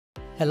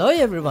Hello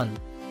everyone,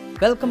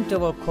 welcome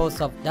to our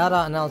course of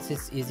data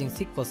analysis using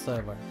SQL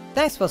Server.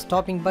 Thanks for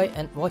stopping by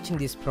and watching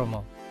this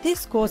promo.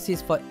 This course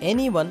is for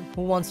anyone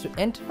who wants to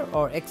enter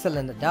or excel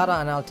in the data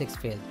analytics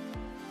field.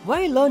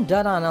 Why learn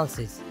data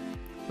analysis?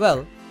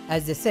 Well,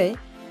 as they say,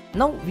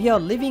 now we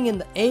are living in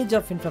the age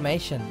of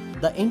information.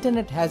 The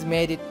internet has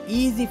made it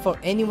easy for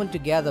anyone to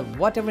gather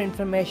whatever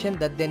information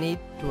that they need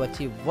to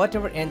achieve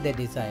whatever end they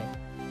desire.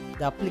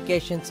 The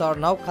applications are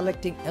now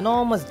collecting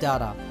enormous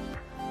data.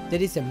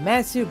 There is a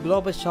massive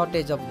global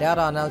shortage of data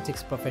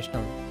analytics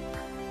professionals.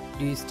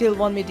 Do you still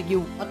want me to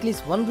give at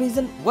least one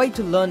reason why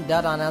to learn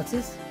data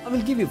analysis? I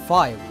will give you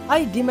 5.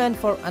 High demand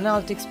for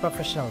analytics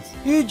professionals.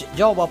 Huge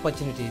job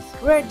opportunities.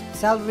 Great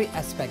salary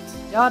aspects.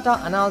 Data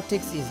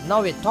analytics is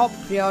now a top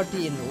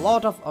priority in a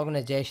lot of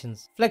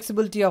organizations.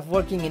 Flexibility of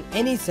working in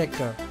any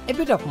sector. A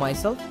bit of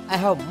myself. I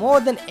have more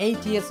than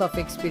 8 years of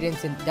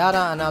experience in data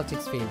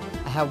analytics field.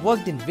 I have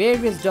worked in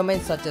various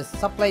domains such as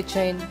supply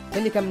chain,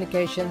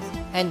 telecommunications,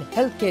 and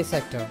healthcare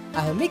sector.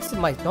 I have mixed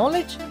my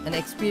knowledge and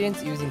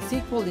experience using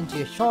SQL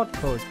into a short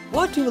course.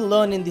 What you will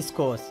learn in this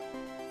course?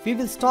 We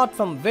will start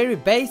from very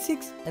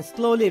basics and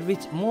slowly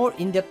reach more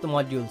in-depth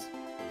modules,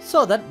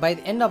 so that by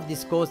the end of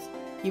this course,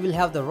 you will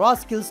have the raw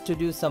skills to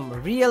do some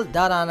real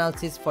data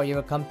analysis for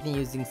your company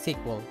using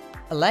SQL,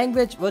 a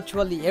language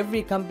virtually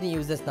every company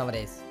uses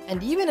nowadays.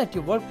 And even at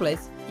your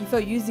workplace, if you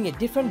are using a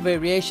different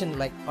variation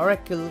like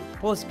Oracle,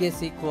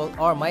 PostgreSQL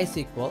or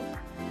MySQL,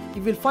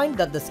 you will find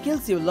that the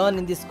skills you learn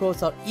in this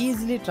course are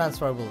easily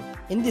transferable.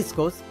 In this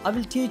course, I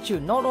will teach you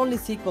not only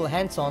SQL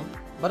hands-on,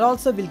 but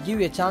also will give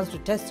you a chance to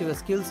test your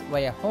skills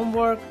via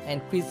homework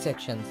and quiz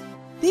sections.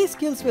 These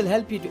skills will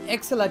help you to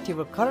excel at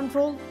your current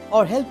role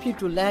or help you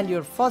to land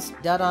your first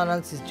data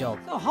analysis job.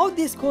 So how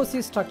this course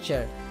is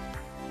structured?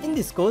 In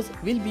this course,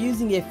 we'll be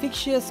using a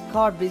fictitious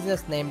car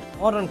business named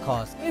Modern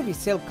Cars, where we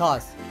sell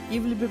cars.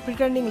 You will be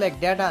pretending like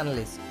data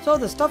analysts. So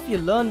the stuff you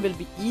learn will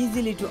be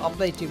easily to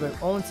apply to your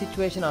own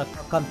situation or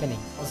company.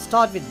 I'll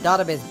start with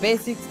database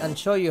basics and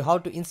show you how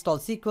to install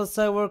SQL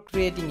Server,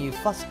 creating your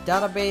first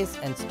database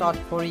and start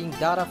querying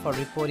data for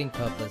reporting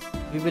purpose.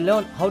 We will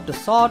learn how to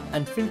sort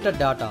and filter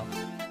data.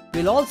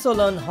 We'll also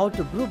learn how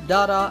to group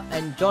data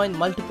and join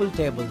multiple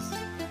tables.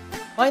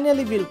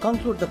 Finally, we'll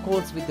conclude the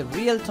course with the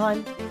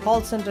real-time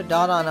call center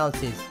data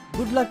analysis.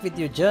 Good luck with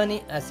your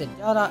journey as a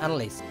data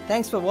analyst.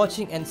 Thanks for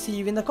watching and see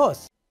you in the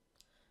course.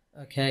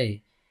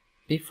 Okay,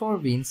 before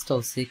we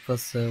install SQL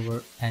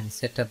Server and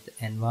set up the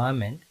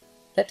environment,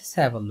 let us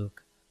have a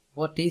look.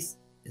 What is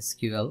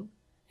SQL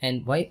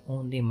and why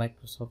only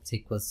Microsoft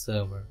SQL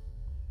Server?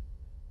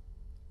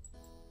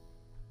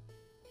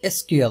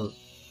 SQL.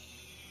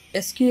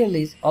 SQL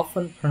is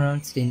often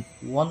pronounced in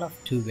one of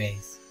two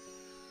ways.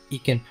 You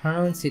can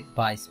pronounce it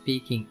by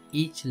speaking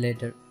each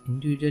letter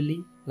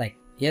individually like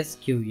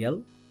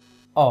SQL,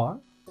 or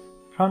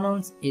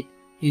pronounce it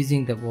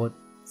using the word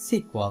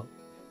SQL.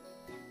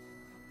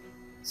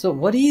 So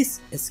what is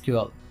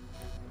SQL?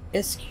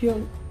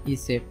 SQL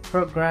is a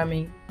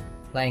programming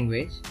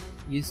language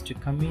used to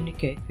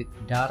communicate with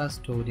data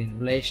stored in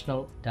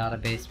relational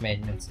database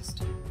management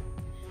system.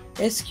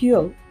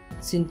 SQL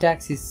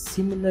syntax is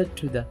similar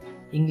to the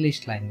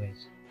English language,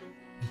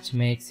 which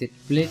makes it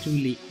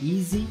relatively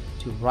easy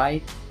to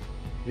write,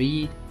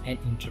 read, and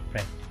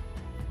interpret.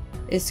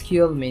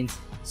 SQL means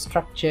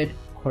Structured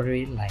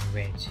Query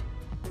Language.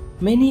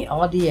 Many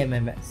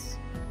RDMMS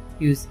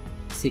use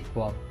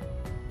SQL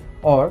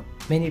or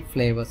many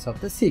flavors of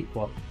the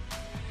SQL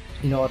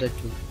in order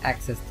to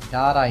access the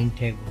data in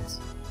tables.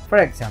 For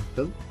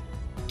example,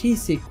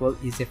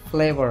 T-SQL is a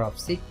flavor of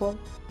SQL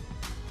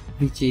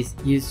which is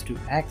used to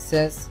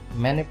access,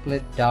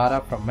 manipulate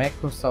data from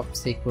Microsoft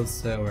SQL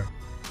Server,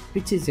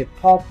 which is a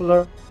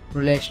popular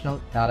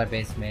relational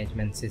database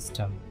management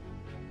system.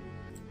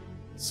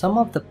 Some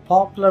of the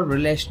popular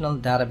relational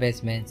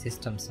database management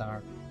systems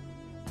are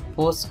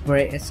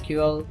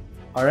PostgreSQL,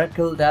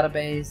 Oracle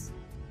Database,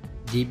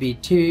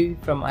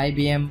 DB2 from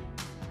IBM,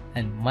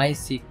 and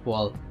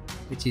MySQL,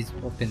 which is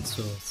open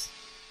source.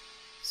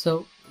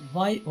 So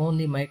why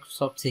only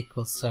Microsoft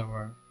SQL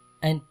Server?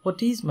 And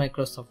what is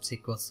Microsoft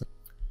SQL Server?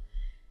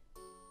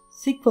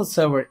 SQL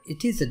Server,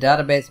 it is a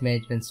database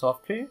management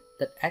software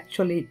that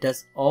actually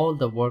does all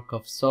the work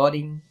of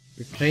sorting,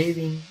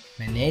 retrieving,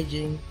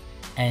 managing,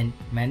 and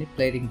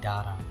manipulating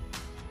data.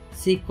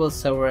 SQL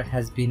Server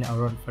has been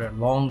around for a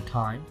long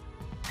time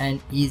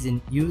and is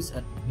in use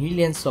at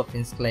millions of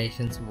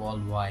installations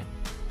worldwide.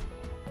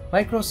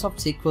 Microsoft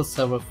SQL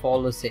Server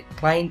follows a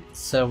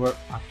client-server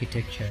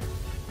architecture.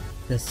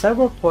 The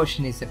server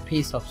portion is a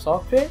piece of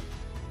software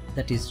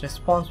that is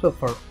responsible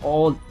for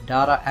all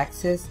data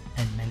access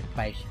and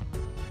manipulation.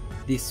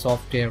 This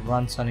software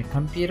runs on a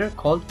computer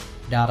called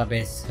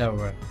database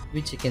server,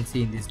 which you can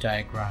see in this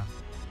diagram.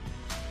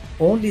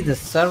 Only the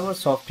server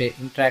software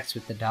interacts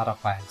with the data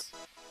files.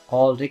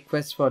 All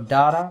requests for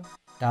data,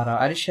 data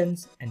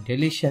additions and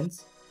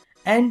deletions,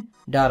 and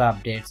data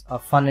updates are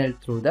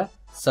funneled through the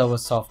server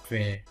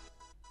software.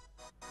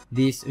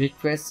 These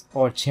requests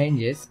or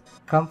changes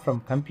come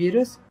from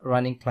computers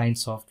running client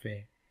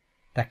software.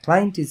 The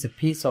client is a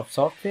piece of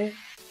software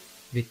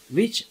with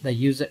which the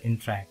user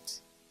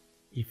interacts.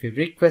 If you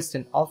request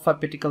an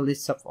alphabetical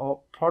list of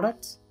all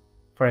products,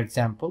 for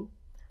example,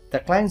 the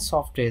client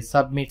software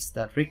submits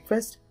the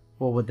request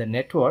over the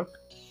network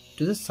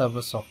to the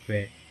server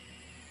software.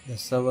 The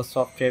server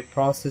software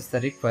processes the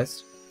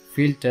request,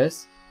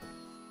 filters,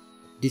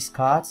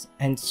 discards,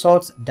 and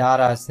sorts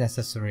data as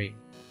necessary,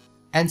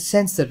 and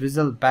sends the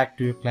result back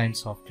to your client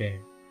software.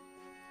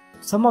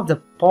 Some of the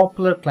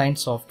popular client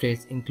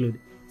softwares include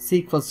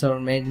SQL Server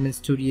Management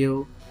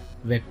Studio,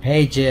 Web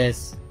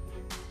Pages,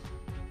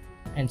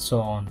 and so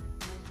on.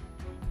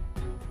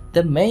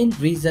 The main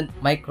reason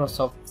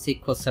Microsoft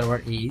SQL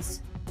Server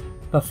is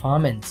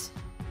performance.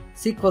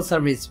 SQL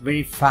Server is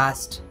very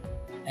fast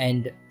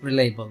and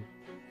reliable,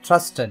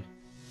 trusted.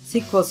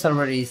 SQL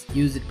Server is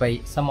used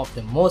by some of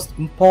the most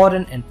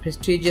important and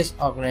prestigious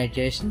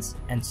organizations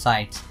and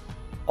sites,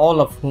 all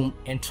of whom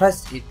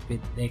entrust it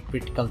with their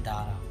critical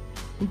data.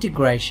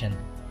 Integration.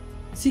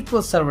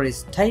 SQL Server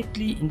is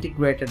tightly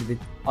integrated with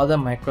other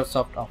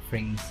Microsoft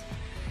offerings.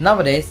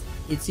 Nowadays,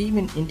 it's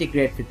even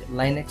integrated with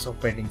Linux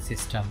operating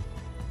system.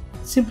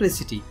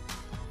 Simplicity.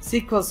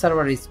 SQL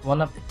Server is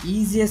one of the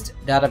easiest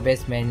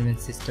database management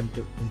system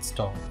to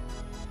install.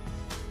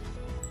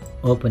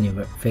 Open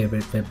your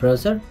favorite web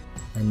browser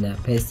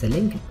and paste the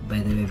link, by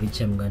the way,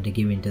 which I'm going to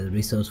give into the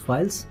resource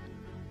files.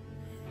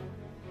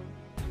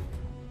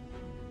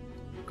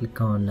 Click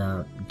on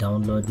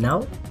download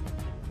now.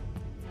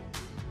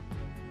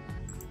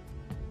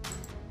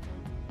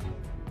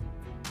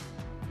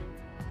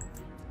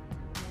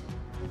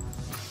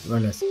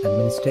 Run as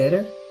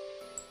administrator.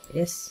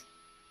 Yes.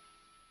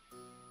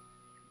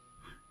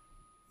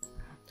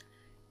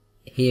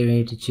 Here you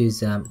need to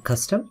choose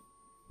custom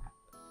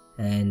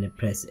and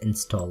press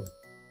install.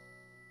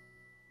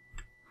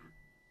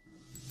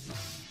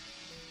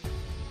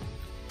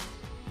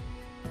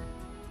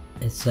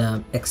 It's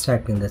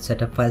extracting the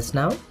setup files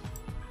now.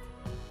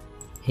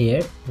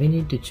 Here we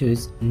need to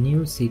choose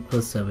new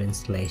SQL Server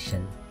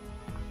installation.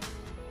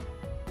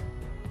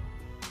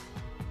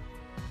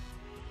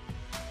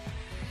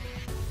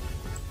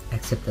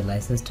 Accept the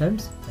license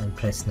terms and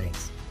press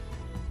next.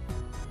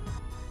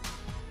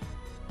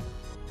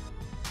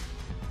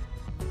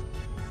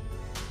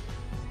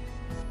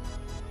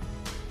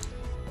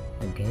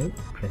 Again,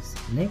 press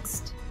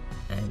next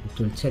and it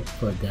will check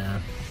for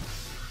the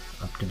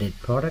up-to-date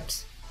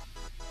products.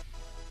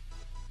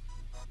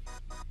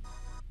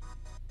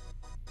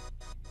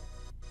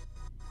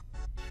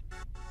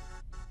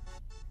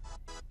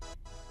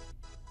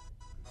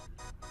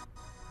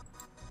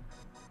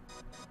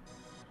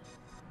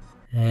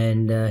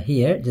 And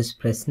here just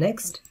press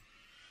next.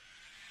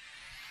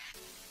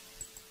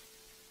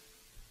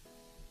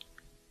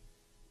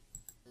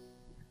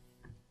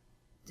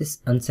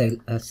 Just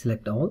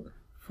select all.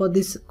 For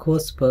this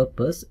course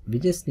purpose, we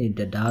just need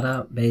the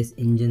database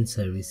engine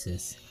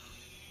services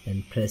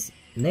and press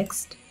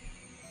next.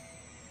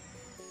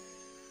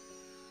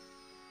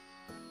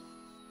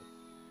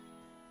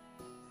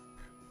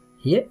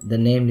 Here the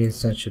named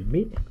instance should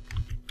be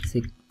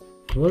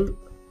SQL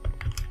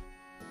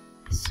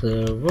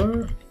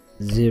Server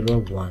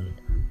 01.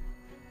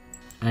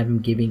 I'm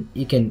giving,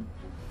 you can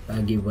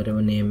give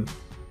whatever name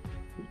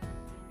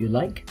you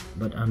like,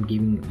 but I'm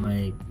giving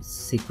my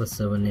SQL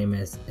Server name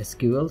as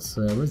SQL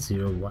Server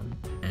 01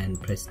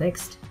 and press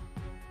next.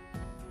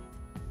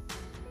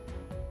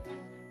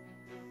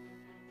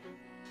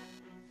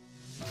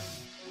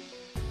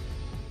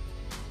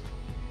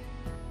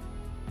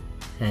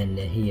 And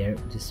here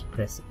just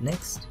press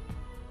next.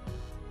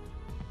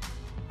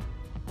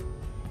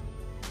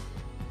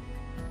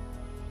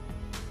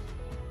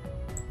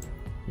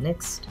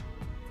 Next.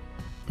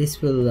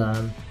 This will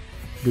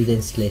do the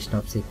installation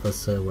of SQL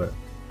Server.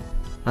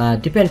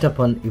 Depend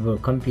upon your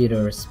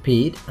computer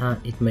speed,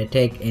 it may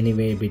take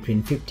anywhere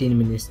between 15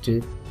 minutes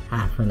to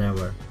half an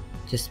hour.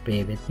 Just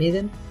bear with me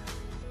then.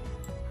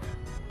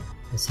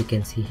 As you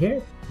can see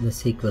here, the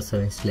SQL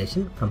Server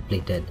installation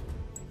completed.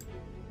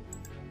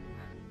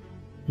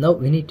 Now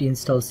we need to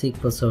install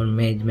SQL Server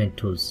management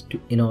tools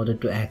in order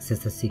to access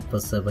the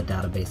SQL Server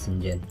database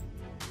engine.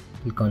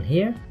 Click on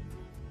here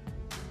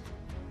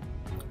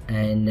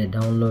and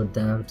download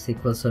the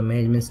SQL Server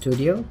Management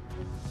Studio.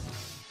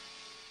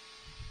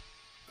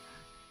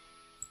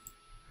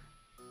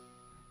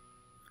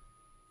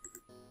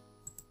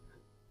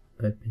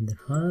 Open the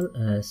file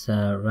as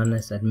run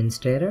as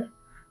administrator.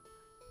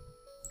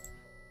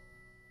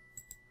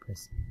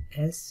 Press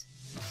S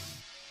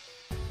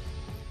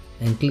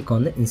and click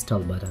on the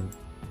install button.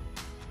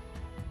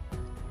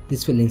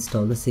 This will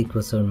install the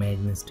SQL Server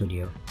Management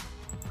Studio.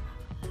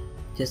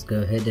 Just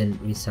go ahead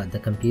and restart the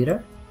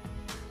computer.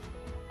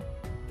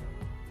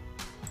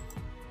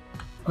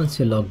 Once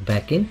you log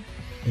back in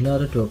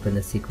order to open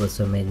the SQL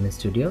Server Management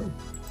Studio,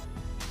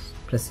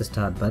 press the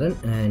start button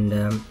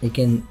and you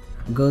can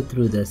go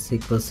through the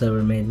SQL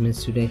Server Management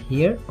Studio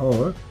here,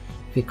 or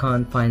if you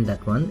can't find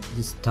that one,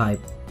 just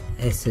type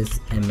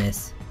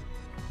SSMS.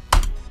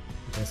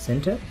 Press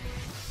enter.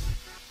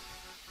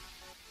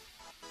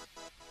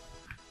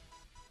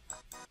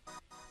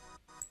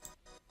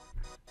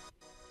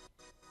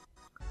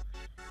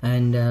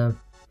 and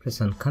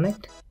press on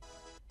connect.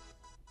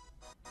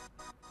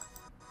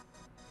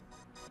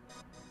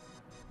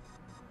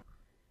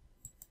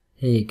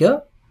 Here you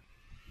go.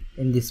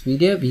 In this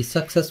video, we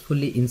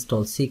successfully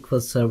installed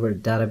SQL Server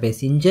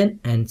Database Engine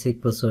and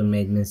SQL Server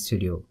Maintenance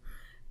Studio.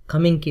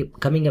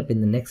 Coming up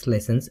in the next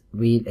lessons,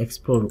 we'll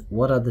explore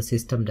what are the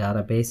system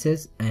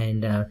databases,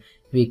 and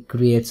we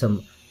create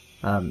some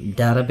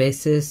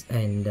databases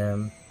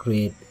and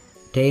create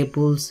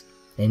tables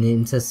and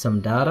insert some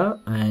data,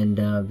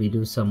 and we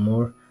do some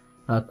more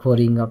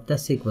querying of the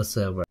SQL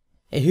Server.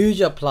 A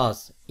huge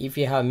applause if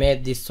you have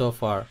made this so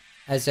far.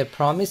 As I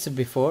promised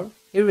before,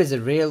 here is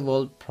a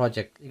real-world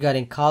project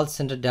regarding call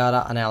center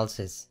data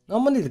analysis.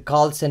 Normally the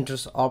call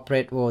centers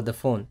operate over the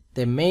phone,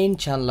 their main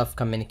channel of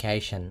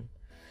communication.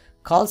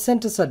 Call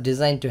centers are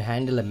designed to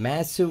handle a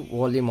massive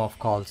volume of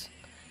calls.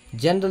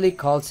 Generally,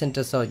 call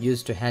centers are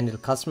used to handle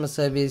customer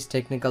service,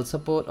 technical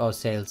support, or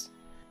sales.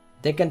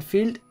 They can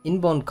field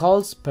inbound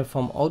calls,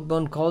 perform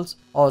outbound calls,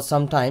 or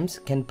sometimes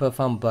can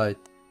perform both.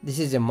 This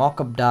is a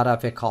mock-up data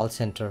of a call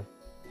center.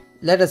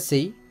 Let us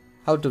see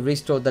how to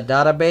restore the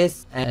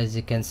database. As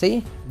you can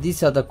see,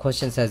 these are the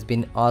questions has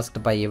been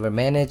asked by your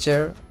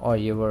manager or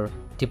your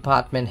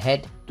department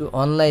head to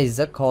analyze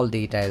the call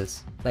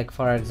details. Like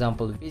for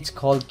example, which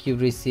call queue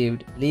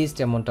received least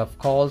amount of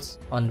calls,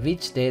 on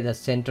which day the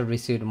center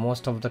received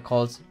most of the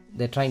calls.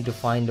 They're trying to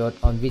find out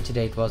on which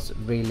day it was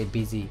really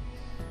busy,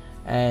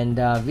 and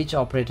which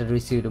operator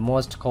received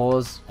most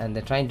calls, and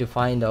they're trying to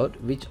find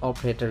out which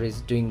operator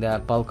is doing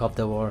the bulk of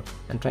the work,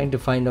 and trying to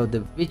find out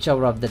which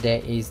hour of the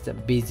day is the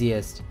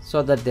busiest,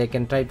 so that they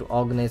can try to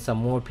organize some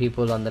more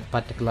people on that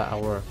particular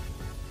hour.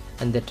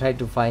 And they try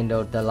to find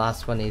out, the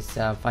last one is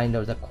find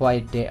out the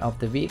quiet day of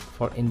the week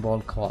for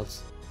inbound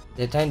calls.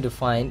 They're trying to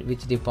find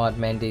which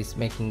department is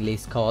making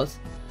least calls,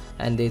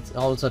 and it's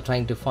also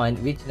trying to find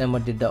which number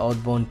did the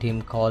outbound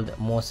team called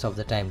most of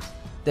the times.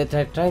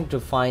 They're trying to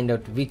find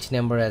out which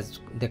number as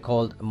they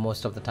called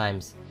most of the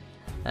times,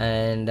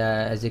 and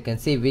as you can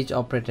see, which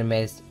operator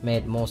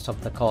made most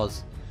of the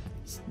calls.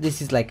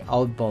 This is like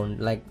outbound,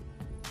 like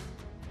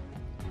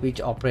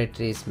which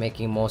operator is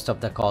making most of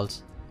the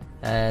calls,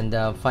 and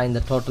find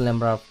the total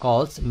number of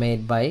calls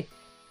made by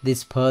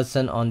this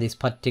person on this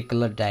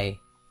particular day.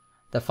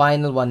 The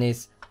final one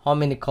is how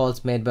many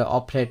calls made by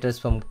operators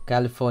from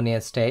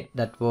California state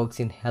that works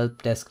in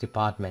help desk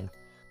department.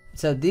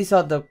 So these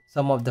are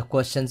some of the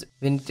questions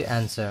we need to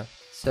answer.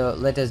 So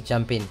let us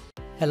jump in.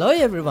 Hello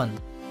everyone.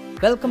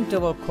 Welcome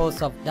to our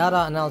course of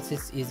data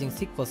analysis using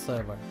SQL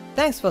Server.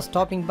 Thanks for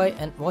stopping by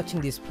and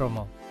watching this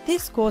promo.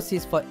 This course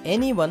is for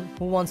anyone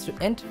who wants to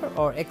enter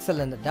or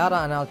excel in the data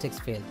analytics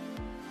field.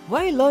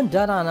 Why learn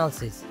data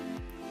analysis?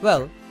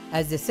 Well,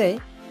 as they say,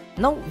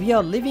 now we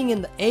are living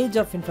in the age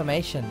of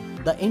information.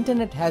 The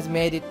internet has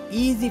made it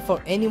easy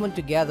for anyone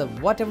to gather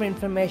whatever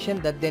information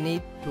that they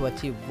need to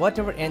achieve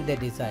whatever end they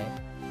desire.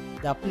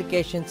 The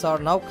applications are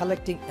now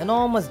collecting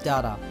enormous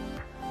data.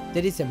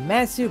 There is a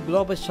massive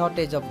global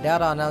shortage of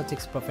data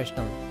analytics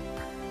professionals.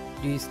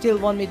 Do you still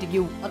want me to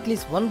give at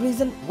least one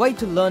reason why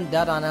to learn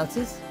data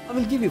analysis? I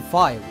will give you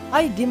 5.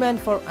 High demand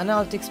for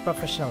analytics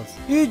professionals.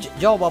 Huge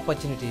job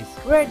opportunities.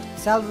 Great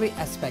salary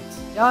aspects.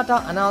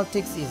 Data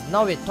analytics is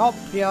now a top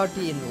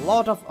priority in a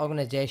lot of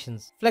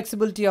organizations.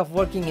 Flexibility of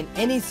working in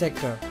any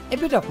sector. A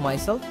bit of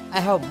myself. I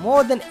have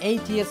more than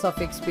 8 years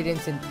of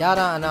experience in data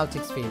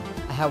analytics field.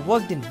 I have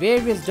worked in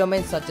various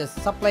domains such as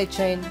supply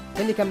chain,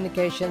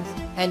 telecommunications,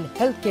 and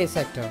healthcare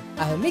sector.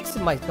 I have mixed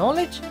my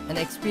knowledge and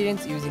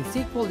experience using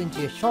SQL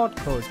into a short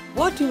course.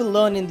 What you will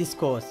learn in this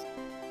course?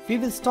 We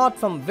will start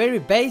from very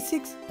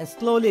basics and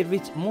slowly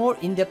reach more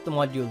in-depth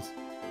modules,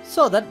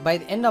 so that by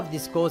the end of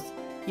this course,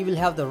 you will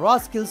have the raw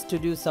skills to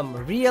do some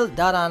real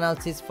data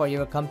analysis for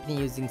your company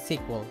using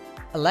SQL,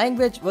 a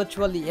language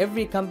virtually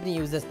every company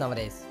uses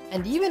nowadays.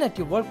 And even at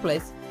your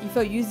workplace, if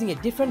you are using a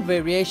different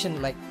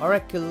variation like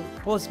Oracle,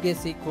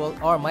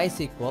 PostgreSQL or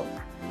MySQL,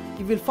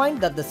 you will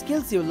find that the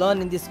skills you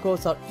learn in this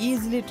course are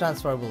easily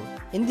transferable.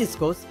 In this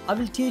course, I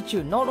will teach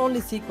you not only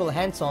SQL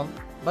hands-on,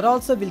 but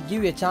also will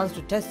give you a chance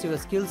to test your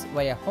skills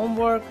via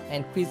homework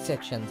and quiz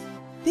sections.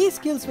 These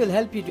skills will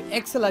help you to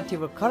excel at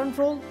your current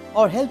role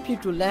or help you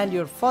to land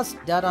your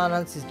first data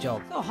analysis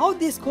job. So how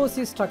this course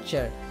is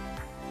structured?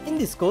 In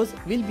this course,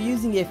 we'll be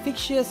using a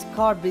fictitious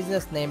car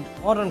business named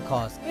Modern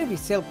Cars, where we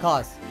sell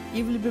cars.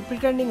 You will be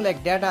pretending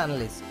like data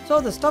analysts.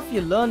 So the stuff you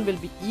learn will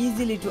be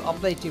easily to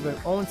apply to your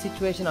own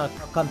situation or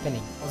company.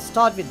 I'll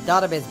start with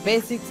database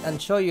basics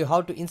and show you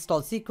how to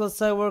install SQL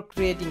Server,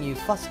 creating your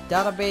first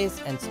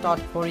database and start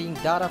querying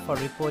data for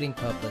reporting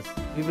purpose.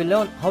 We will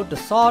learn how to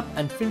sort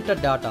and filter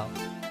data.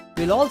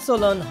 We'll also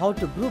learn how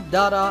to group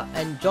data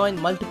and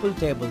join multiple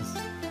tables.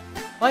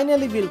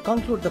 Finally, we'll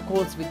conclude the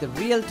course with the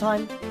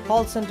real-time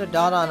call center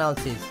data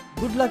analysis.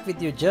 Good luck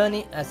with your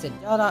journey as a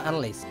data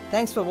analyst.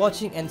 Thanks for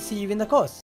watching and see you in the course.